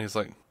plan. And he's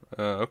like,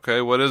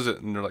 okay, what is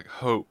it? And they're like,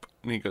 hope.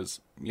 And he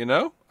goes,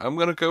 I'm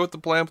going to go with the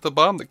plan with the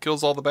bomb that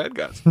kills all the bad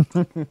guys.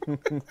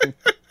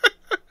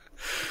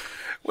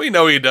 We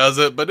know he does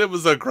it, but it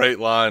was a great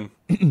line.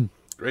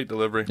 Great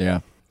delivery.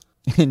 Yeah.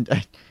 And,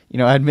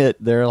 I admit,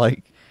 they're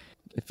like,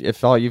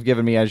 if all you've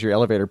given me as your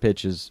elevator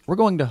pitch is, we're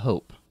going to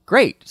hope.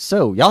 Great.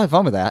 So, y'all have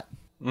fun with that.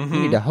 You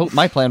need to hope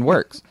my plan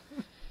works.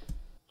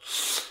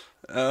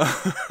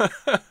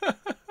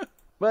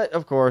 But,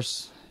 of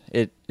course,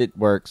 it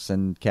works,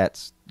 and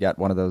Kat's got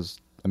one of those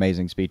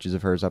amazing speeches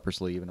of hers up her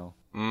sleeve and all.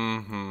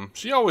 Mm-hmm.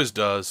 She always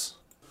does.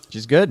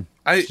 She's good.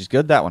 She's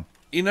good, that one.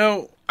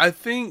 I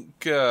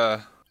think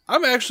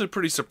I'm actually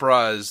pretty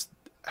surprised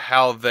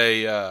how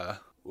they,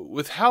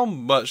 with how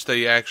much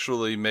they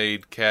actually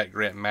made Cat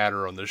Grant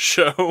matter on this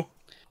show.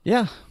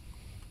 Yeah.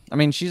 I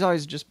mean, she's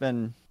always just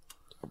been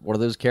one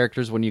of those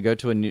characters when you go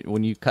to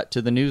when you cut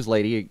to the news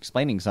lady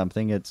explaining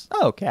something, it's,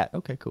 oh, Cat,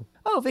 okay, cool.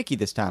 Oh, Vicky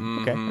this time.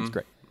 Okay, that's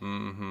great.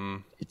 Mm-hmm.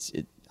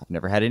 I've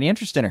never had any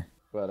interest in her.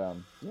 But,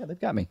 yeah, they've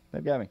got me.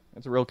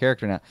 That's a real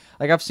character now.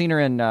 Like, I've seen her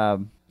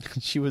in,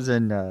 she was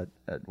in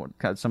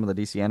some of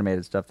the DC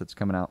animated stuff that's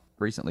coming out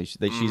recently. She's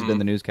been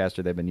the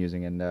newscaster they've been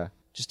using, and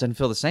just doesn't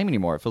feel the same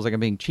anymore. It feels like I'm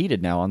being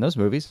cheated now on those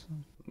movies.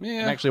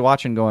 Yeah. I'm actually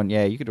watching going,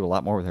 yeah, you could do a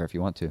lot more with her if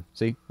you want to.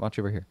 See? Watch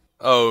over here.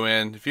 Oh,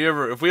 man. If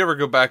we ever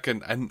go back,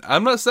 and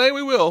I'm not saying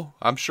we will.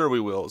 I'm sure we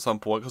will at some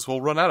point, because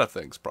we'll run out of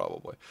things,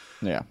 probably.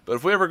 Yeah. But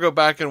if we ever go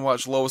back and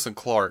watch Lois and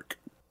Clark,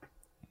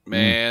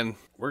 man,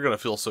 we're going to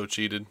feel so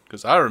cheated,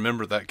 because I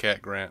remember that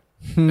Cat Grant.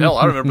 Hell,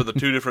 I remember the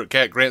 2 different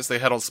Cat Grants they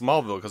had on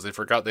Smallville, because they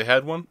forgot they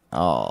had one.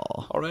 Oh.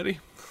 Already.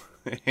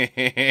 I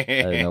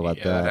didn't know about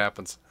that. That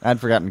happens. I'd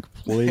forgotten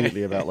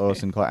completely about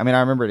Lois and Clark. I mean, I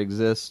remember it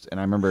exists, and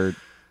I remember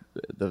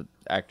the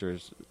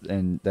actors,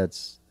 and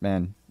it's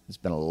been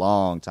a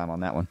long time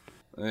on that one.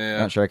 Yeah.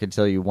 Not sure I could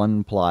tell you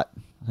one plot.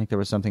 I think there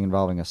was something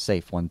involving a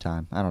safe one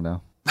time. I don't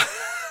know.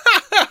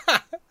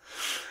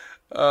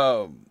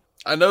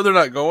 I know they're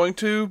not going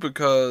to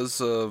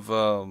because of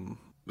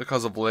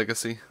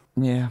legacy.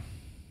 Yeah.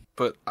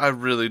 But I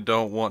really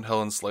don't want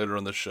Helen Slater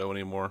on the show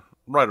anymore.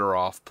 Write her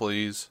off,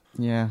 please.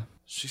 Yeah.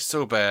 She's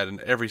so bad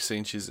in every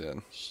scene she's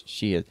in.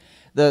 She is.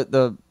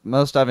 The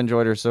most I've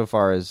enjoyed her so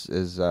far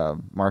is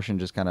Martian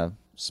just kind of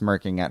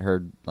smirking at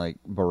her like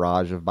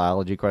barrage of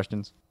biology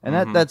questions.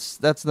 And that's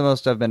the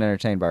most I've been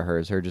entertained by her,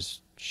 is her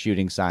just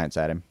shooting science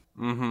at him.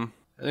 Mm-hmm.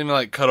 And then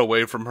like cut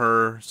away from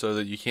her so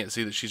that you can't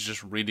see that she's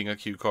just reading a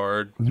cue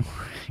card.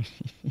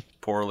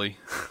 Poorly.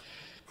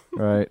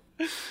 Right.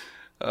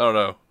 I don't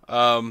know.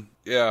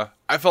 Yeah.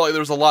 I felt like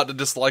there was a lot to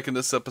dislike in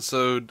this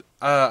episode.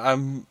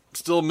 I'm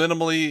still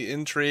minimally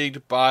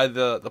intrigued by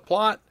the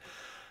plot.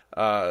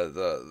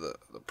 The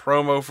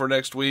promo for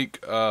next week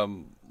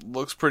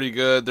looks pretty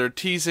good. They're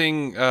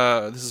teasing,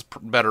 this is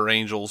Better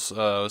Angels,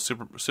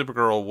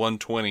 Supergirl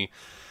 1x19.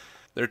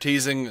 They're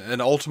teasing an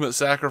ultimate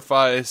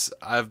sacrifice.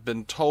 I've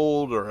been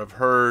told or have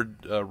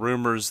heard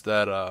rumors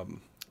that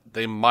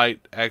they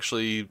might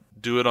actually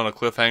do it on a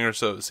cliffhanger,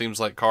 so it seems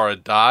like Kara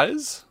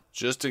dies.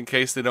 Just in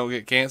case they don't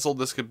get canceled,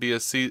 this could be a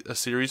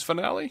series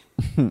finale.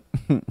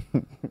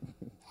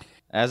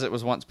 As it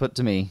was once put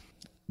to me,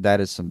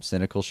 that is some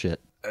cynical shit.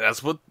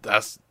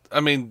 I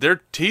mean,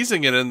 they're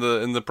teasing it in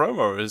the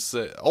promo. It's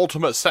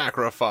ultimate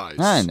sacrifice.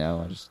 I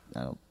know.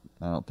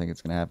 I don't think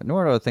it's going to happen.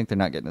 Nor do I think they're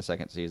not getting a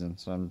second season.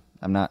 So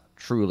I'm not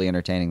truly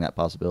entertaining that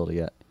possibility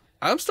yet.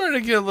 I'm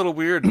starting to get a little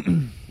weird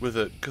with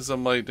it because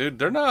I'm like, dude,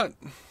 they're not.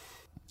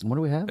 What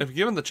do we have? If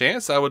given the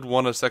chance, I would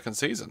want a second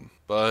season,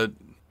 but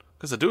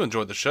because I do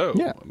enjoy the show.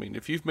 Yeah. I mean,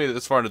 if you've made it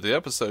this far into the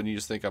episode and you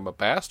just think I'm a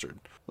bastard,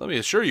 let me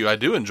assure you, I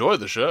do enjoy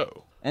the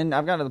show. And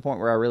I've gotten to the point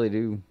where I really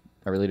do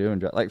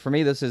enjoy it. Like, for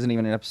me, this isn't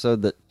even an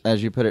episode that,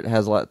 as you put it,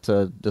 has a lot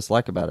to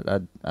dislike about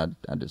it.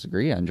 I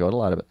disagree. I enjoyed a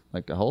lot of it.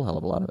 Like, a whole hell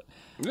of a lot of it.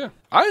 Yeah,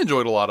 I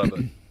enjoyed a lot of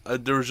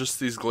it. There was just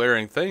these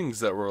glaring things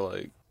that were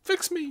like,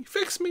 fix me.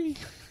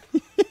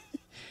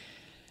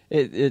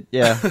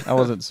 Yeah, I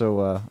wasn't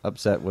so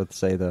upset with,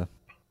 say,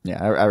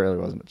 I really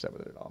wasn't upset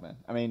with it at all, man.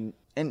 I mean,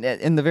 in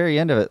the very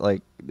end of it,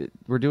 like,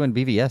 we're doing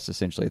BVS,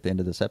 essentially, at the end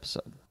of this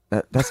episode.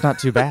 That's not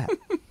too bad.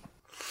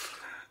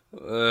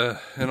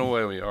 In a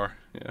way we are,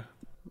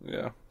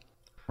 yeah.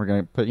 We're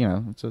going to put,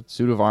 it's a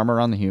suit of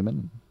armor on the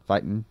human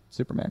fighting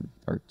Superman,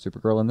 or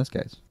Supergirl in this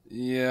case.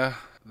 Yeah,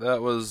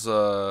 that was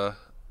a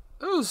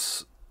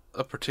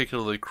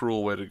particularly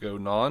cruel way to go,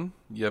 Non,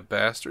 you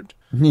bastard.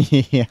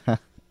 Yeah.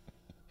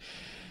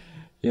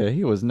 Yeah,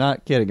 he was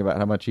not kidding about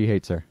how much he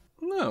hates her.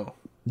 No.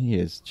 He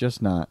is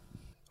just not.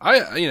 I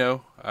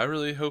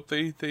really hope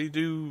they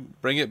do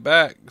bring it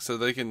back so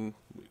they can,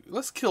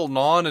 let's kill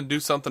Non and do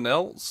something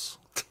else.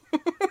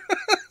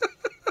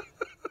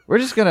 We're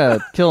just going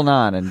to kill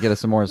Non and get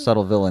us a more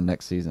subtle villain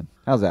next season.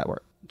 How's that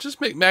work? Just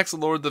make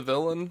Maxwell Lord the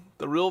villain,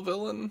 the real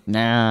villain.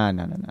 Nah,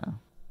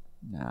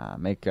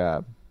 make,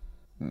 like,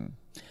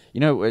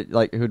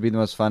 who would be the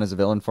most fun as a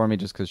villain for me,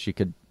 just because she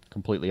could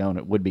completely own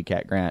it, would be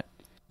Cat Grant.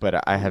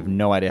 But I have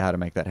no idea how to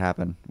make that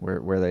happen,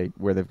 where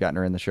they've gotten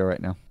her in the show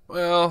right now.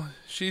 Well,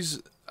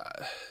 she's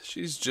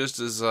just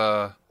as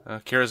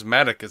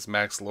charismatic as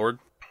Max Lord.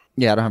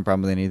 Yeah, I don't have a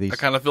problem with any of these. I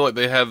kind of feel like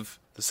they have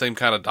the same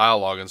kind of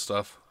dialogue and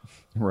stuff.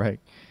 Right.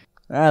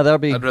 That'll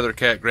be... I'd rather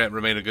Cat Grant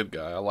remain a good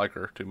guy. I like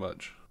her too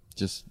much.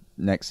 Just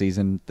next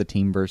season, the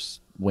team versus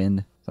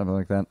win, something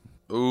like that.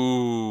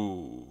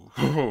 Ooh.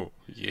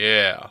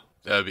 Yeah.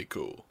 That'd be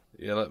cool.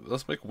 Yeah,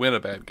 let's make Win a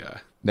bad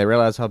guy. They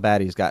realize how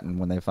bad he's gotten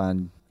when they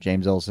find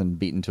James Olsen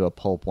beaten to a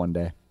pulp one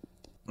day.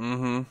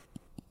 Mm-hmm.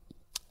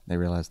 They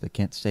realize they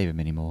can't save him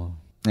anymore.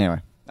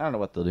 Anyway, I don't know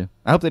what they'll do.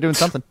 I hope they're doing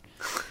something.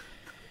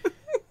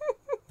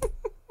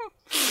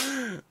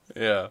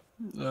 Yeah.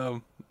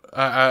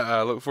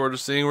 I look forward to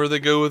seeing where they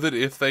go with it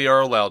if they are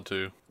allowed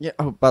to. Yeah.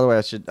 Oh, by the way,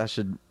 I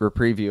should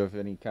reprieve you of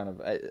any kind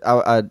of.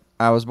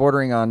 I was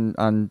bordering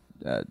on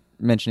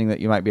mentioning that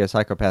you might be a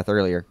psychopath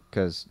earlier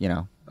because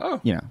you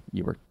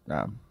were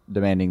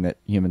demanding that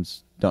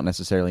humans don't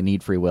necessarily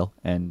need free will,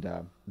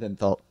 and then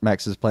thought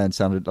Max's plan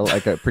sounded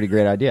like a pretty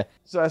great idea.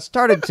 So I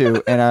started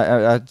to, and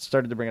I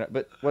started to bring it up.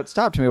 But what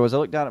stopped me was I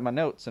looked down at my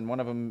notes, and one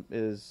of them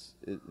is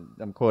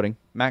I'm quoting,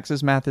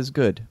 "Max's math is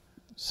good."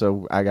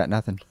 So I got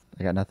nothing.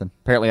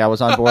 Apparently I was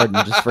on board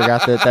and just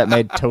forgot that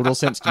made total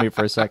sense to me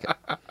for a second.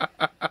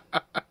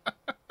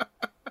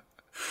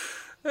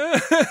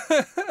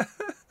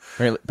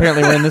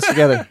 Apparently we're in this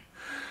together.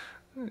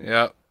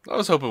 Yeah, I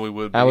was hoping we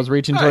would be. I was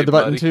reaching toward the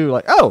button too,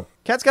 like, oh,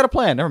 Cat's got a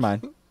plan. Never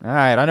mind. All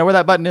right, I know where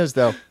that button is,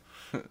 though.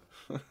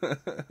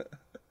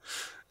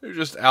 You're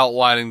just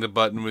outlining the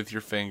button with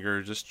your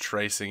finger, just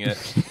tracing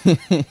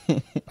it.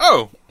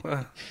 Oh!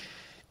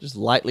 Just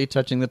lightly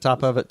touching the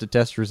top of it to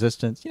test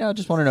resistance. I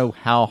just want to know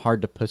how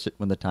hard to push it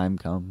when the time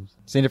comes.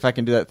 Seeing if I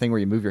can do that thing where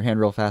you move your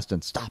hand real fast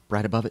and stop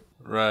right above it.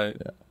 Right.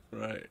 Yeah.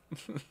 Right.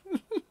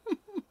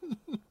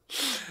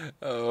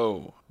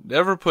 Oh,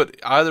 never put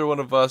either one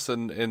of us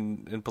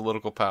in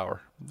political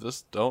power.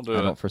 Just don't do it.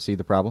 I don't foresee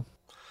the problem.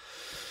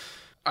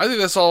 I think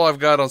that's all I've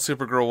got on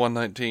Supergirl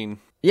 119.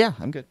 Yeah,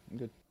 I'm good.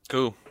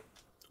 Cool.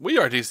 We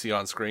are DC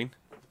On Screen.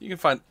 You can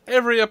find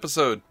every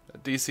episode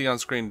at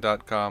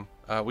dconscreen.com.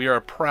 We are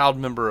a proud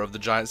member of the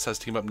Giant Size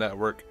Team Up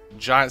Network,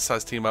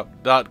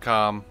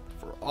 giantsizeteamup.com,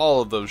 for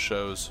all of those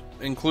shows,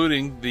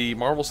 including the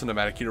Marvel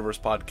Cinematic Universe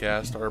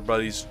podcast. Our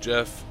buddies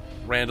Jeff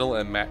Randall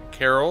and Matt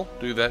Carroll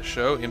do that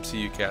show,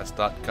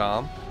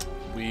 mcucast.com.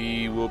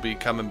 We will be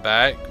coming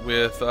back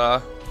with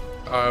a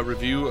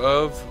review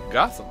of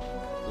Gotham,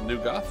 the new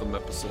Gotham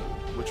episode,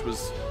 which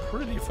was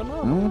pretty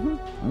phenomenal.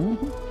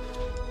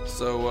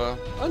 So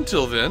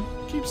until then,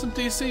 keep some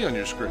DC on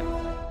your screen.